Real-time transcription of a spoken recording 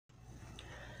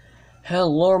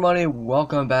Hello everybody,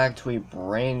 welcome back to a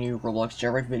brand new Roblox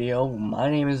Jailbreak video.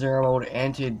 My name is Mode,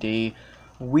 and today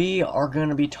we are going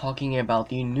to be talking about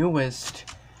the newest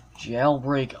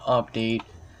Jailbreak update.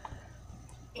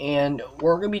 And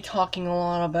we're going to be talking a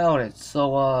lot about it.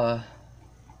 So,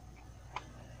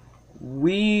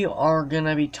 we are going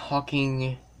to be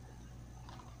talking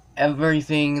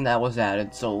everything that was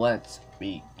added. So let's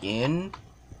begin.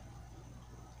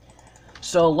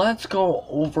 So let's go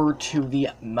over to the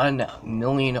 $1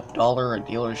 million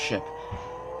dealership.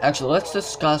 Actually, let's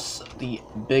discuss the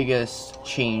biggest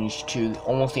change to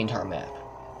almost the entire map.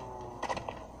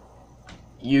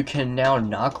 You can now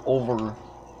knock over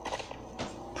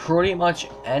pretty much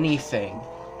anything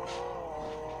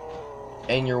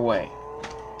in your way.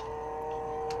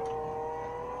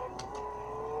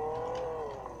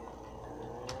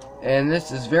 And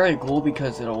this is very cool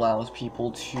because it allows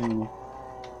people to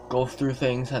go through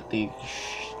things that they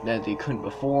couldn't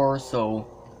before, so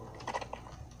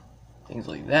things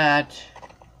like that.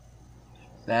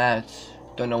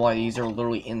 Don't know why these are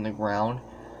literally in the ground.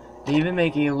 They even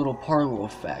make a little particle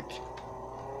effect.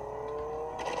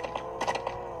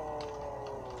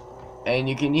 And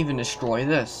you can even destroy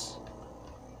this.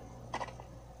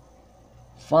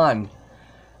 Fun.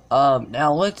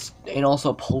 Now and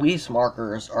also police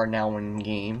markers are now in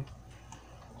game.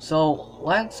 So,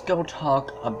 let's go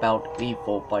talk about the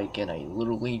Volt Bike, and I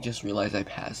literally just realized I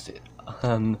passed it.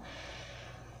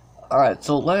 Alright,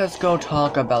 so let's go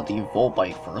talk about the Volt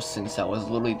Bike first, since that was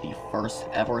literally the first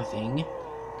ever thing.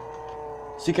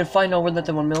 So you can find over at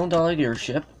the $1 million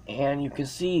dealership, and you can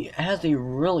see it has a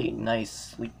really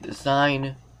nice, sleek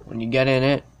design when you get in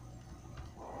it.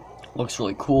 Looks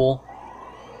really cool.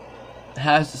 It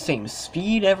has the same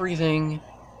speed, everything.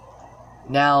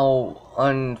 Now,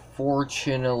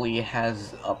 unfortunately, it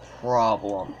has a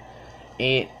problem.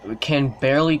 It can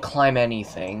barely climb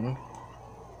anything.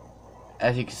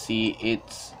 As you can see,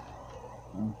 it's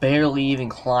barely even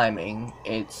climbing.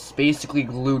 It's basically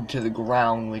glued to the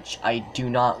ground, which I do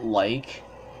not like.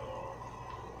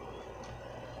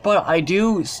 But I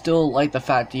do still like the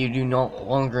fact that you do no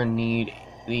longer need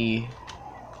the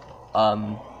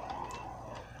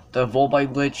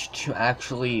Volbite glitch to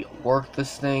actually work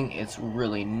this thing. It's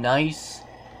really nice,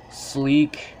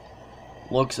 sleek,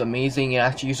 looks amazing. It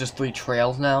actually uses 3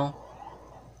 trails now.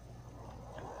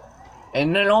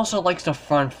 And it also likes to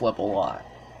front flip a lot.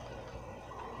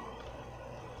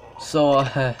 So,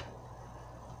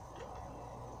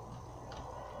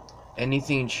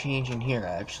 anything changing here,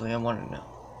 actually? I want to know.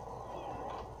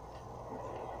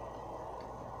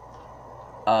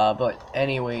 But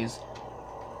anyways,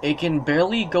 it can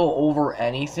barely go over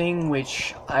anything,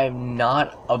 which I'm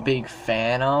not a big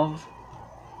fan of.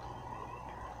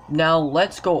 Now,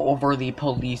 let's go over the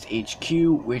police HQ,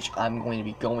 which I'm going to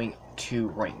be going to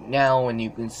right now, and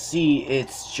you can see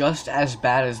it's just as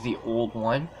bad as the old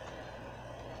one.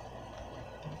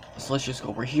 So let's just go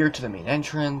over here to the main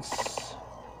entrance.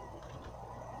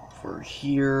 For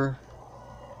here.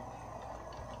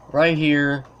 Right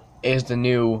here is the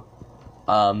new,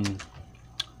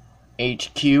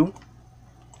 HQ.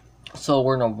 So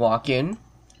we're gonna walk in,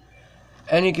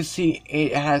 and you can see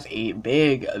it has a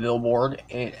big billboard.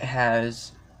 It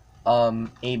has a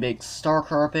big star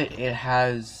carpet. It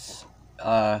has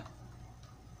a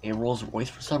Rolls Royce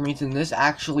for some reason. This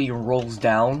actually rolls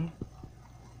down.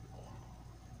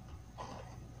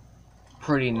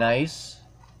 Pretty nice.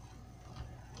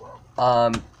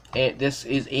 This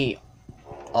is a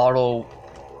auto,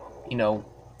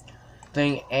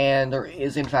 thing, and there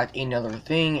is in fact another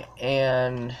thing.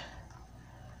 And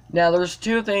now there's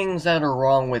 2 things that are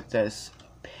wrong with this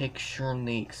picture, and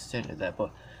they extended that,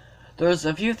 but there's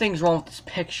a few things wrong with this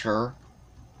picture,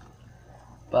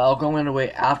 but I'll go into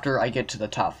it after I get to the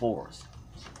top floors.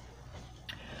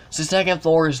 So the second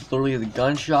floor is literally the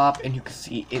gun shop, and you can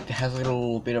see it has a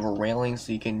little bit of a railing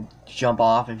so you can jump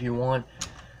off if you want.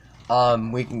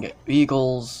 We can get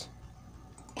vehicles,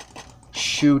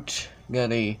 shoot,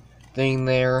 get a thing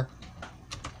there.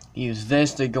 Use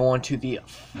this to go onto the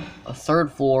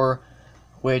 3rd floor,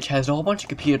 which has a whole bunch of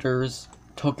computers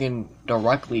taken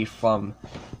directly from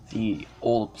the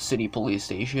old city police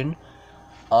station.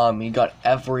 You got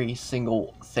every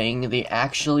single thing. They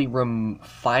actually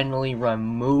finally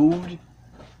removed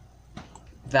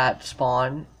that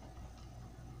spawn,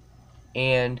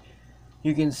 and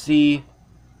you can see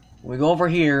we go over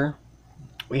here,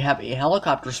 we have a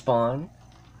helicopter spawn.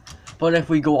 But if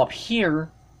we go up here,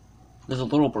 there's a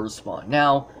little bird spawn.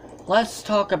 Now, let's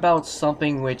talk about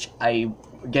something which I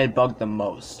get bugged the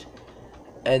most.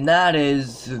 And that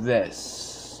is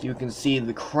this. You can see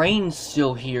the crane's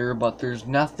still here, but there's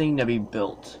nothing to be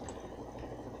built.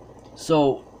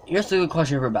 So, here's the good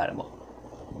question for Battle.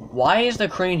 Why is the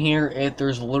crane here if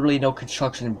there's literally no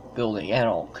construction building at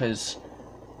all? Because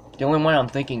the only one I'm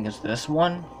thinking is this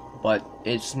one, but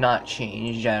it's not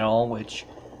changed at all, which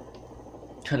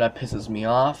kind of pisses me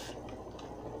off.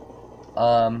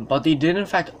 But they did in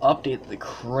fact update the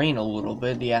crane a little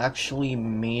bit. They actually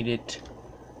made it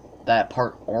that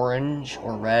part orange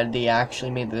or red. They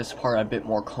actually made this part a bit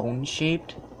more cone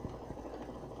shaped.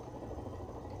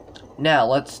 Now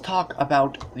let's talk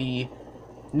about the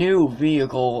new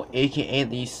vehicle, aka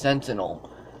the Sentinel,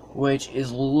 which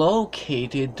is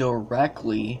located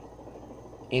directly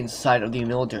inside of the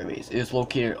military base. It is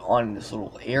located on this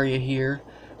little area here.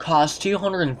 Costs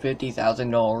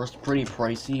 $250,000, pretty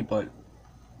pricey, but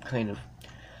kind of.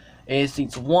 It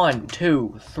seats 1,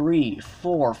 2, 3,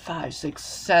 4, 5, 6,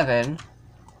 7.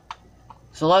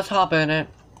 So let's hop in it.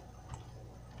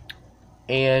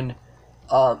 And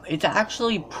it's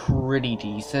actually pretty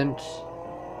decent.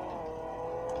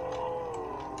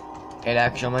 And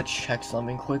actually, I'm gonna check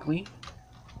something quickly.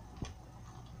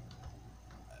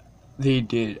 They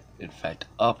did, in fact,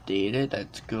 update it.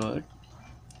 That's good.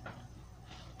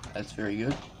 That's very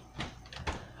good.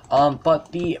 But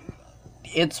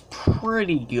it's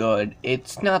pretty good.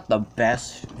 It's not the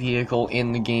best vehicle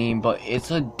in the game, but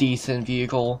it's a decent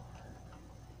vehicle.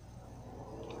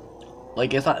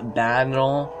 Like, it's not bad at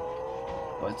all,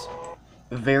 but it's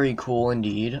very cool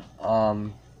indeed.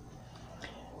 And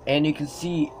you can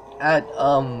see at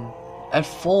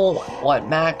full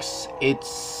max,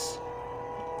 it's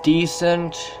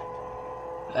decent.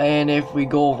 And if we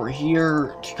go over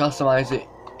here to customize it,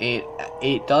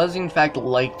 it does in fact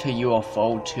like to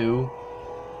UFO too.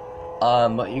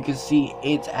 But you can see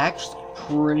it's actually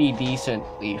pretty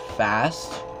decently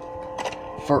fast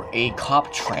for a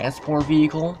cop transport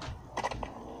vehicle.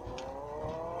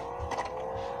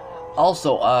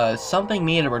 Also, something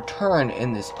made a return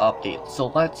in this update, so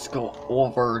let's go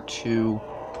over to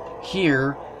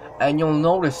here, and you'll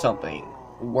notice something.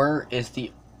 Where is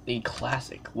the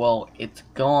classic? Well, it's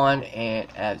gone, and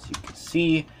as you can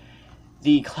see,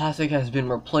 the classic has been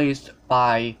replaced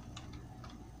by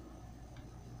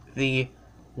the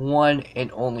one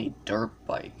and only Doom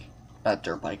buggy.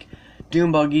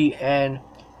 And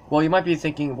well, you might be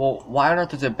thinking, well, why on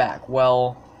earth is it back?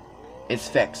 Well, it's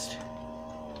fixed.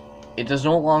 It does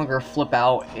no longer flip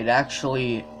out. It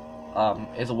actually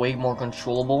is way more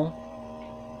controllable.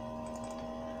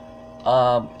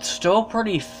 It's still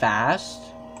pretty fast.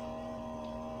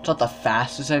 It's not the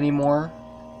fastest anymore,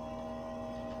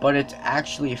 but it's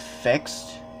actually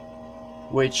fixed,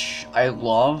 which I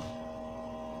love.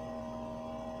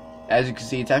 As you can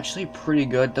see, it's actually pretty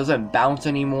good. Doesn't bounce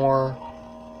anymore.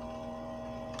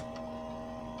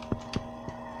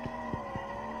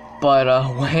 But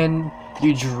when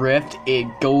you drift, it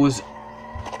goes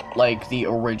like the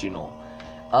original.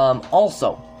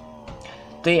 Also,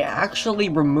 they actually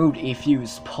removed a few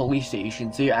police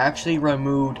stations. They actually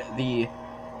removed the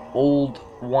old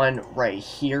one right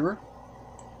here.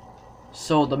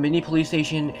 So the mini police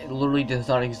station literally does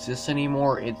not exist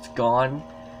anymore. It's gone.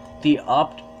 They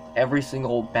upped every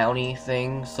single bounty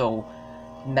thing. So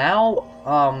now,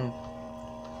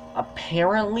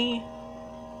 apparently,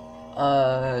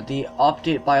 they upped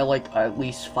it by like at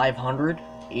least 500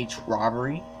 each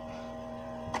robbery.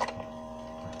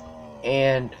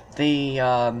 And they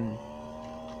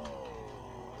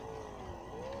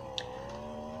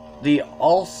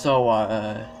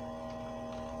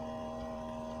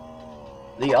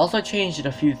also changed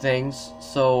a few things.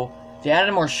 So they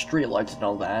added more streetlights and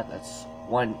all that. That's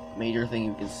one major thing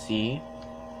you can see.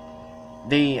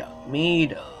 They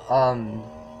made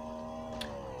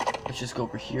let's just go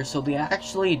over here. So they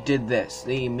actually did this.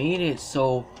 They made it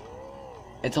so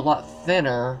it's a lot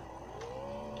thinner,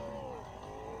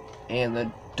 and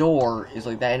the door is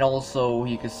like that. And also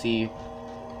you can see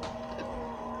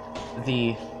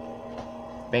the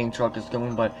bank truck is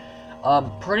going. But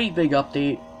pretty big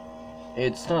update.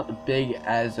 It's not as big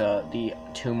as the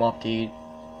Tomb update.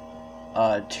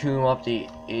 Tomb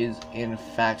update is in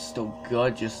fact still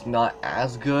good, just not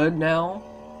as good now.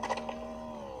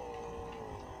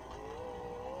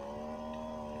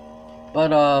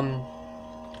 But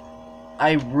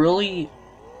I really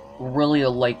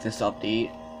like this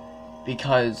update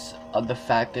because of the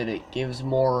fact that it gives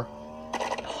more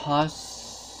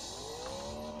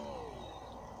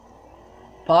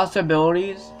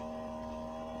possibilities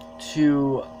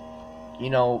to, you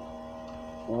know,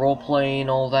 roleplay and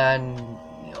all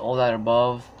that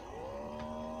above.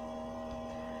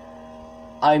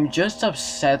 I'm just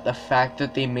upset the fact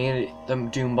that they made the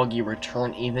Doom buggy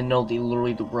return, even though they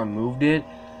literally removed it.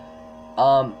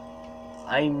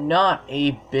 I'm not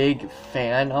a big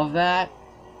fan of that.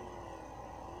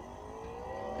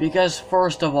 Because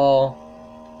first of all,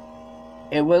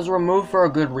 it was removed for a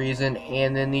good reason,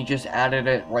 and then they just added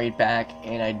it right back,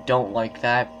 and I don't like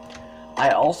that. I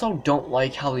also don't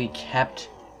like how they kept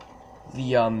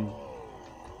the,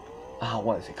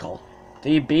 what is it called?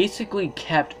 They basically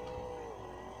kept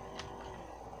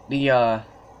the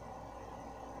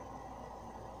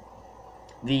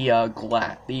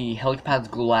helipad's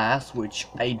glass, which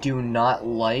I do not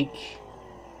like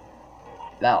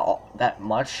that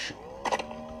much.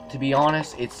 To be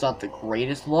honest, it's not the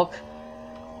greatest look.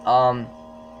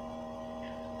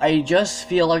 I just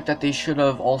feel like that they should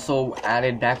have also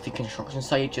added back the construction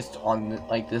site just on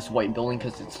like this white building,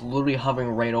 because it's literally hovering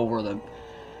right over the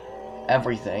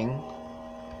everything.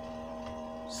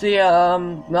 So yeah,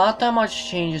 not that much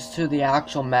changes to the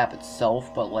actual map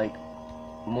itself, but like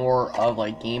more of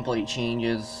like gameplay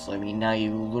changes. I mean, now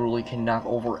you literally can knock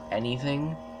over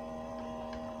anything.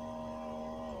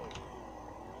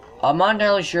 I'm not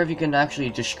entirely sure if you can actually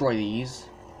destroy these.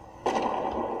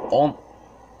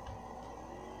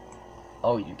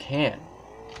 Oh, you can.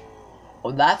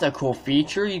 Oh, that's a cool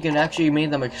feature. You can actually make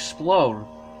them explode.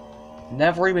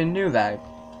 Never even knew that.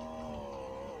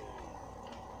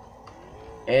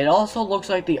 It also looks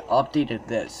like they updated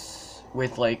this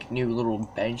with like new little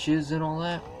benches and all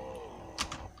that.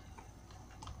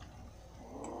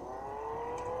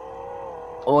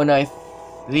 Oh, and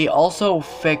they also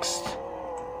fixed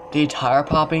the tire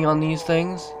popping on these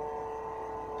things.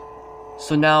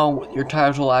 So now your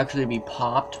tires will actually be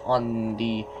popped on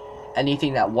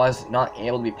anything that was not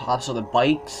able to be popped. So the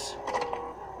bikes,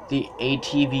 the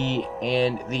ATV,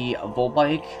 and the Volt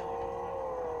bike.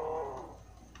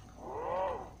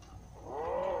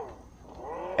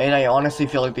 And I honestly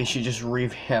feel like they should just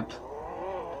revamp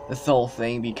this whole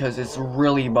thing because it's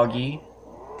really buggy.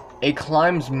 It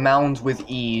climbs mountains with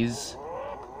ease.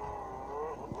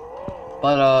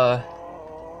 But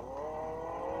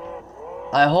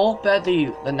I hope that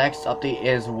the next update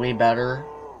is way better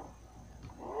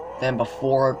than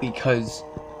before because,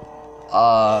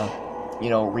 you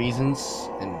know, reasons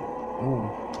and,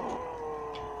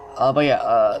 but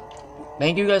yeah,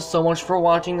 thank you guys so much for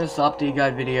watching this update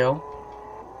guide video.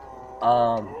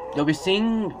 You'll be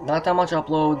seeing not that much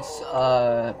uploads,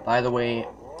 by the way,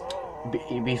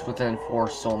 Beast Within 4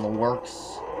 still in the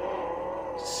works.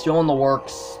 Still in the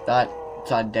works, it's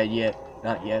not dead yet,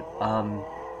 not yet,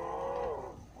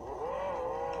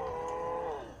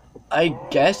 I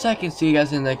guess I can see you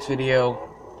guys in the next video.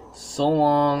 So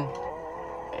long,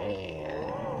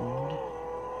 and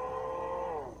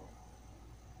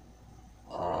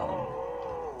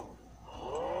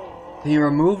they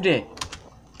removed it.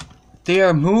 They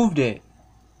removed it.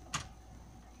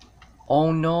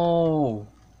 Oh no.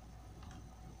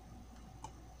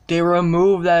 They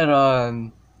removed that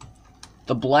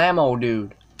the Blammo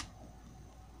dude.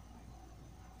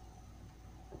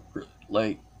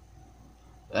 Like,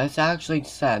 that's actually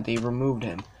sad. They removed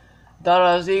him. Thought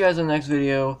I'll see you guys in the next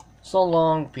video. So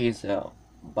long. Peace out.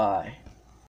 Bye.